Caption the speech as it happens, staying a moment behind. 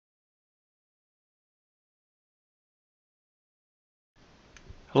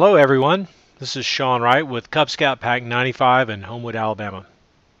Hello everyone, this is Sean Wright with Cub Scout Pack 95 in Homewood, Alabama.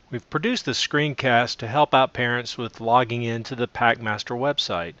 We've produced this screencast to help out parents with logging into the Packmaster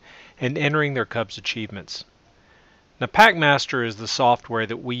website and entering their Cubs achievements. Now Packmaster is the software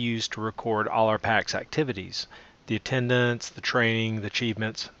that we use to record all our Pack's activities, the attendance, the training, the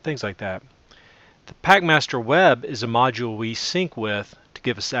achievements, things like that. The Packmaster Web is a module we sync with to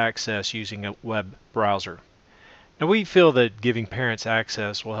give us access using a web browser. Now we feel that giving parents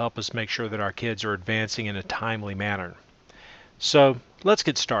access will help us make sure that our kids are advancing in a timely manner. So let's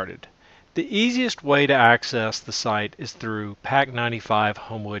get started. The easiest way to access the site is through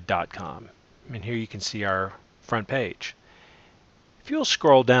pack95homewood.com. And here you can see our front page. If you'll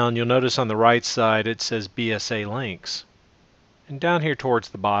scroll down, you'll notice on the right side it says BSA links. And down here towards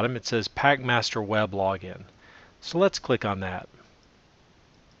the bottom it says Packmaster Web Login. So let's click on that.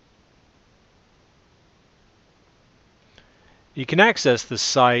 You can access this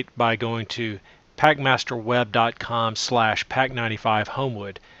site by going to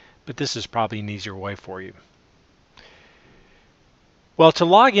packmasterweb.com/pack95homewood, but this is probably an easier way for you. Well, to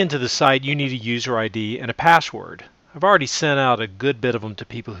log into the site, you need a user ID and a password. I've already sent out a good bit of them to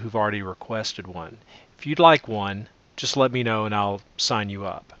people who've already requested one. If you'd like one, just let me know and I'll sign you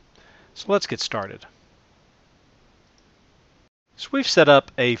up. So let's get started. So we've set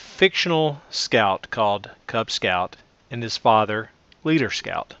up a fictional scout called Cub Scout and his father, Leader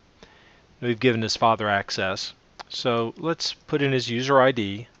Scout. We've given his father access. So let's put in his user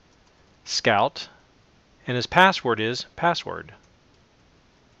ID, Scout, and his password is password.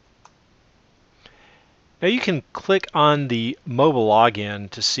 Now you can click on the mobile login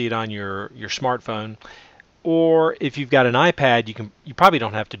to see it on your smartphone, or if you've got an iPad, you probably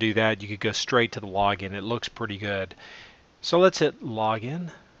don't have to do that. You could go straight to the login. It looks pretty good. So let's hit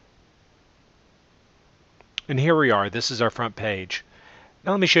login. And here we are. This is our front page.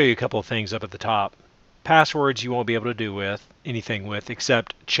 Now let me show you a couple of things up at the top. Passwords you won't be able to do anything with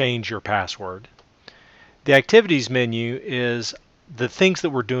except change your password. The activities menu is the things that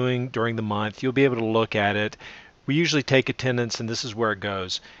we're doing during the month. You'll be able to look at it. We usually take attendance and this is where it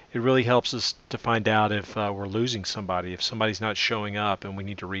goes. It really helps us to find out if we're losing somebody, if somebody's not showing up and we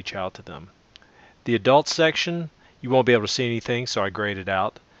need to reach out to them. The adults section, you won't be able to see anything, so I grayed it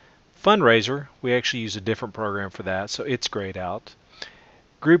out. Fundraiser, we actually use a different program for that, so it's grayed out.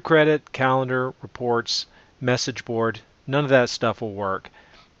 Group credit, calendar, reports, message board, none of that stuff will work.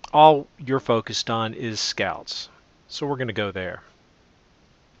 All you're focused on is Scouts. So we're going to go there.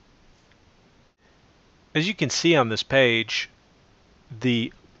 As you can see on this page,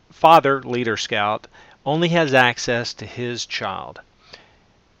 the father, Leader Scout, only has access to his child.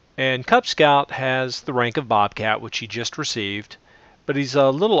 And Cub Scout has the rank of Bobcat, which he just received. But he's a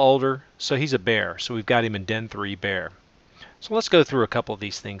little older, so he's a bear. So we've got him in Den 3 bear. So let's go through a couple of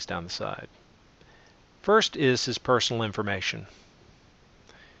these things down the side. First is his personal information.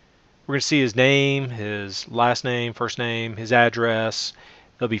 We're going to see his name, his last name, first name, his address.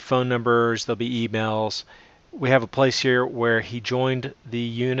 There'll be phone numbers, there'll be emails. We have a place here where he joined the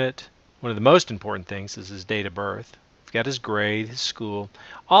unit. One of the most important things is his date of birth. We've got his grade, his school.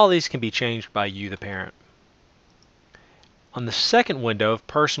 All these can be changed by you, the parent. On the second window of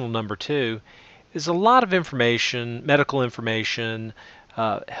personal number 2 is a lot of information, medical information,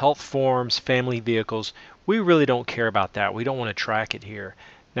 health forms, family vehicles. We really don't care about that. We don't want to track it here.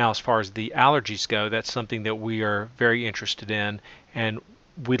 Now as far as the allergies go, that's something that we are very interested in, and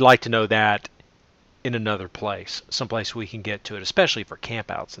we'd like to know that in another place, someplace we can get to it, especially for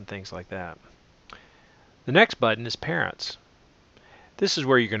campouts and things like that. The next button is parents. This is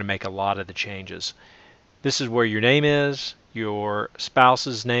where you're going to make a lot of the changes. This is where your name is, your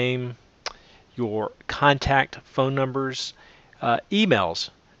spouse's name, your contact phone numbers, emails.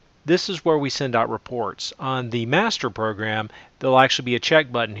 This is where we send out reports. On the master program, there'll actually be a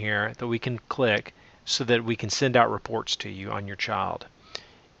check button here that we can click so that we can send out reports to you on your child.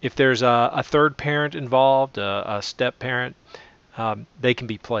 If there's a third parent involved, a step parent, they can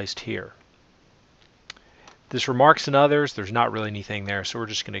be placed here. This remarks and others, there's not really anything there, so we're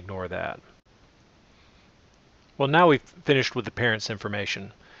just going to ignore that. Well, now we've finished with the parents'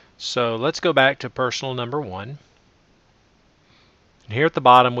 information. So let's go back to personal number 1. And here at the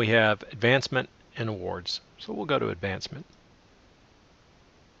bottom we have advancement and awards. So we'll go to advancement.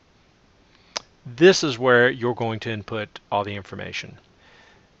 This is where you're going to input all the information.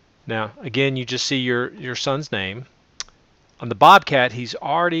 Now, again, you just see your son's name. On the Bobcat, he's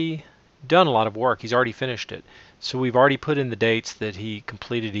already done a lot of work. He's already finished it. So we've already put in the dates that he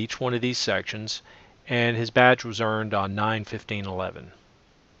completed each one of these sections, and his badge was earned on 9/15/11.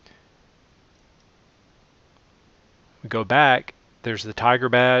 We go back There's the tiger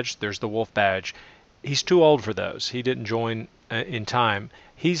badge, there's the wolf badge. He's too old for those. He didn't join in time.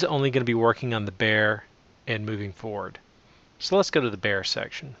 He's only going to be working on the bear and moving forward. So let's go to the bear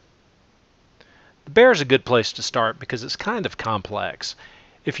section. The bear is a good place to start because it's kind of complex.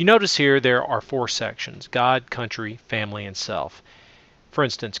 If you notice here, there are 4 sections: God, country, family, and self. For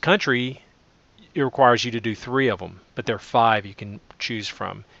instance, country, it requires you to do 3 of them, but there are 5 you can choose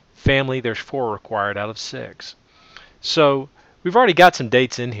from. Family, there's 4 required out of 6. So we've already got some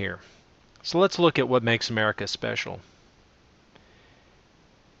dates in here. So let's look at what makes America special.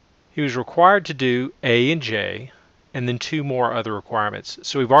 He was required to do A and J, and then 2 more other requirements.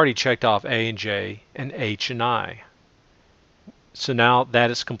 So we've already checked off A and J and H and I. So now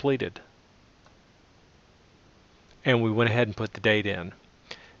that is completed. And we went ahead and put the date in.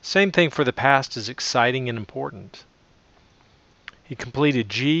 Same thing for the past is exciting and important. He completed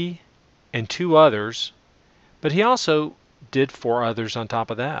G and 2 others, but he also did 4 others on top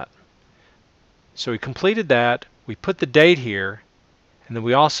of that. So he completed that, we put the date here, and then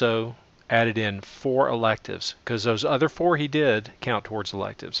we also added in 4 electives, because those other 4 he did count towards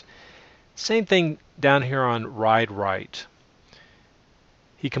electives. Same thing down here on ride right.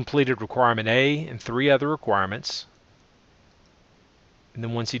 He completed requirement A and 3 other requirements. And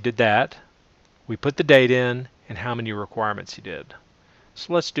then once he did that, we put the date in and how many requirements he did.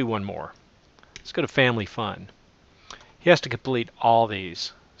 So let's do one more. Let's go to family fun. He has to complete all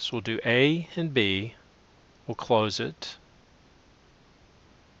these. So we'll do A and B. We'll close it.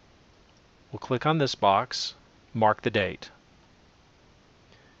 We'll click on this box, mark the date.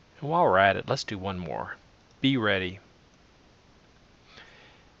 And while we're at it, let's do one more. Be ready.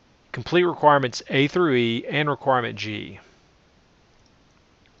 Complete requirements A through E and requirement G.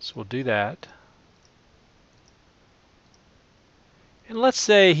 So we'll do that. And let's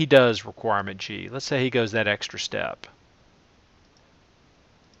say he does requirement G. Let's say he goes that extra step.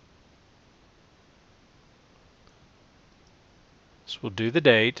 So we'll do the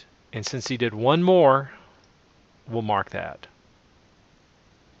date, and since he did one more, we'll mark that.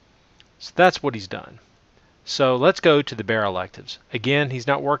 So that's what he's done. So let's go to the bear electives. Again, he's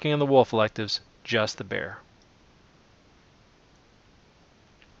not working on the wolf electives, just the bear.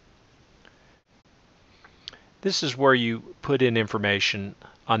 This is where you put in information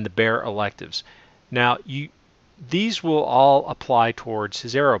on the bear electives. Now, these will all apply towards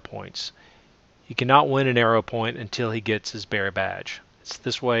his arrow points. He cannot win an arrow point until he gets his bear badge. It's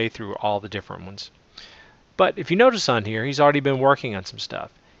this way through all the different ones. But if you notice on here, he's already been working on some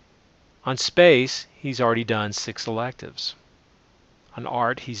stuff. On space, he's already done 6 electives. On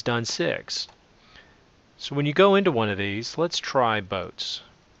art, he's done 6. So when you go into one of these, let's try boats.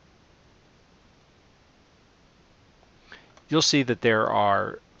 You'll see that there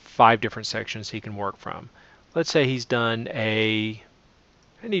are 5 different sections he can work from. Let's say he's done A,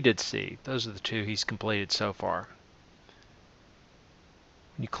 and he did C. Those are the 2 he's completed so far.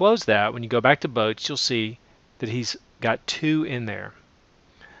 When you close that, when you go back to boats, you'll see that he's got 2 in there.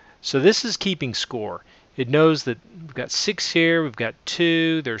 So this is keeping score. It knows that we've got 6 here, we've got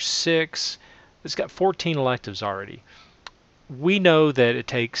 2, there's 6. It's got 14 electives already. We know that it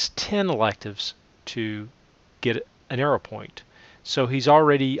takes 10 electives to get an arrow point. So he's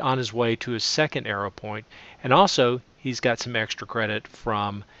already on his way to his 2nd arrow point, and also he's got some extra credit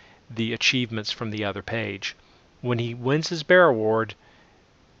from the achievements from the other page. When he wins his bear award,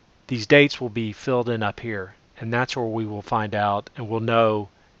 these dates will be filled in up here, and that's where we will find out and we'll know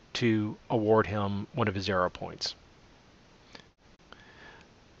to award him one of his arrow points.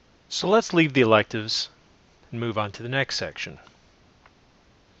 So let's leave the electives and move on to the next section.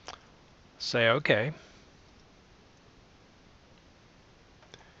 Say OK.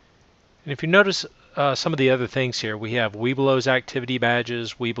 And if you notice some of the other things here, we have Weebelow's activity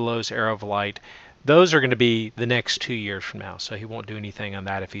badges, Weebelow's Arrow of Light. Those are going to be the next 2 years from now, so he won't do anything on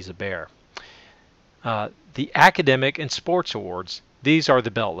that if he's a bear. The academic and sports awards, these are the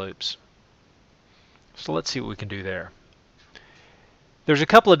belt loops. So let's see what we can do there. There's a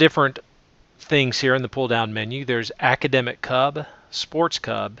couple of different things here in the pull-down menu. There's Academic Cub, Sports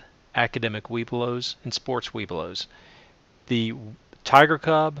Cub, Academic Webelows, and Sports Webelows. The Tiger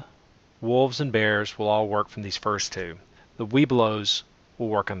Cub, Wolves, and Bears will all work from these first 2. The Webelows will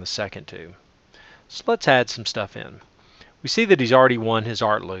work on the second 2. So let's add some stuff in. We see that he's already won his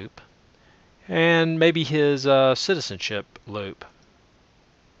art loop and maybe his citizenship loop.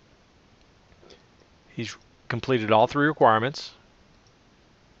 He's completed all 3 requirements,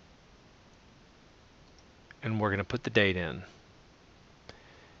 and we're going to put the date in.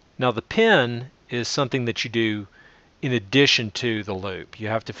 Now the pin is something that you do in addition to the loop. You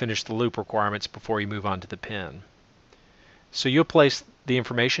have to finish the loop requirements before you move on to the pin. So you'll place the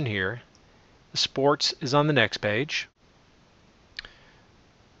information here. The sports is on the next page.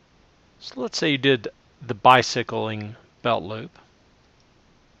 So let's say you did the bicycling belt loop.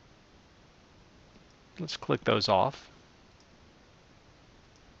 Let's click those off.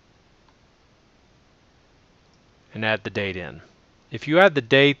 And add the date in. If you add the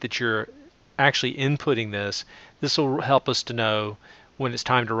date that you're actually inputting this, this will help us to know when it's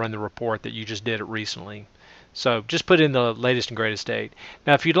time to run the report that you just did it recently. So just put in the latest and greatest date.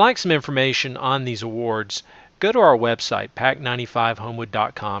 Now if you'd like some information on these awards, go to our website,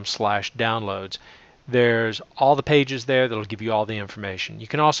 pack95homewood.com/downloads. There's all the pages there that'll give you all the information. You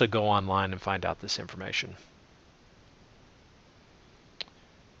can also go online and find out this information.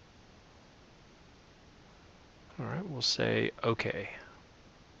 All right, we'll say OK.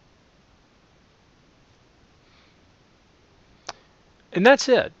 And that's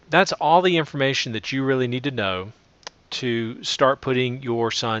it. That's all the information that you really need to know to start putting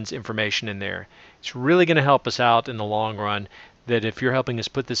your son's information in there. It's really going to help us out in the long run that if you're helping us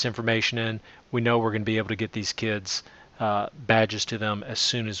put this information in, we know we're going to be able to get these kids badges to them as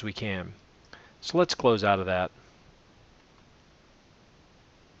soon as we can. So let's close out of that.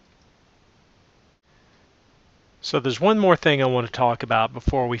 So there's one more thing I want to talk about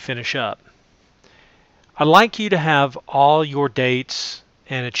before we finish up. I'd like you to have all your dates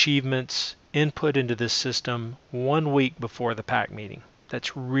and achievements input into this system 1 week before the PAC meeting.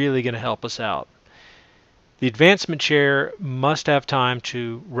 That's really going to help us out. The advancement chair must have time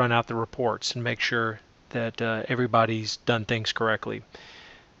to run out the reports and make sure that everybody's done things correctly.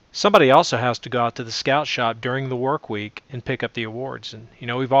 Somebody also has to go out to the scout shop during the work week and pick up the awards. And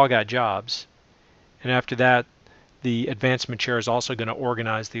we've all got jobs. And after that, the advancement chair is also going to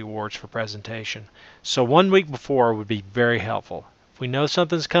organize the awards for presentation. So 1 week before would be very helpful. If we know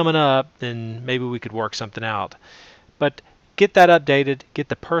something's coming up, then maybe we could work something out. But get that updated, get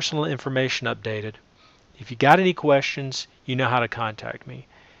the personal information updated. If you got any questions, you know how to contact me.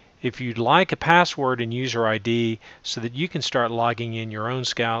 If you'd like a password and user ID so that you can start logging in your own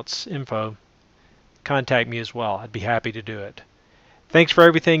Scouts info, contact me as well. I'd be happy to do it. Thanks for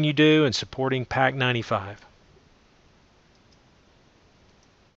everything you do and supporting PAC 95.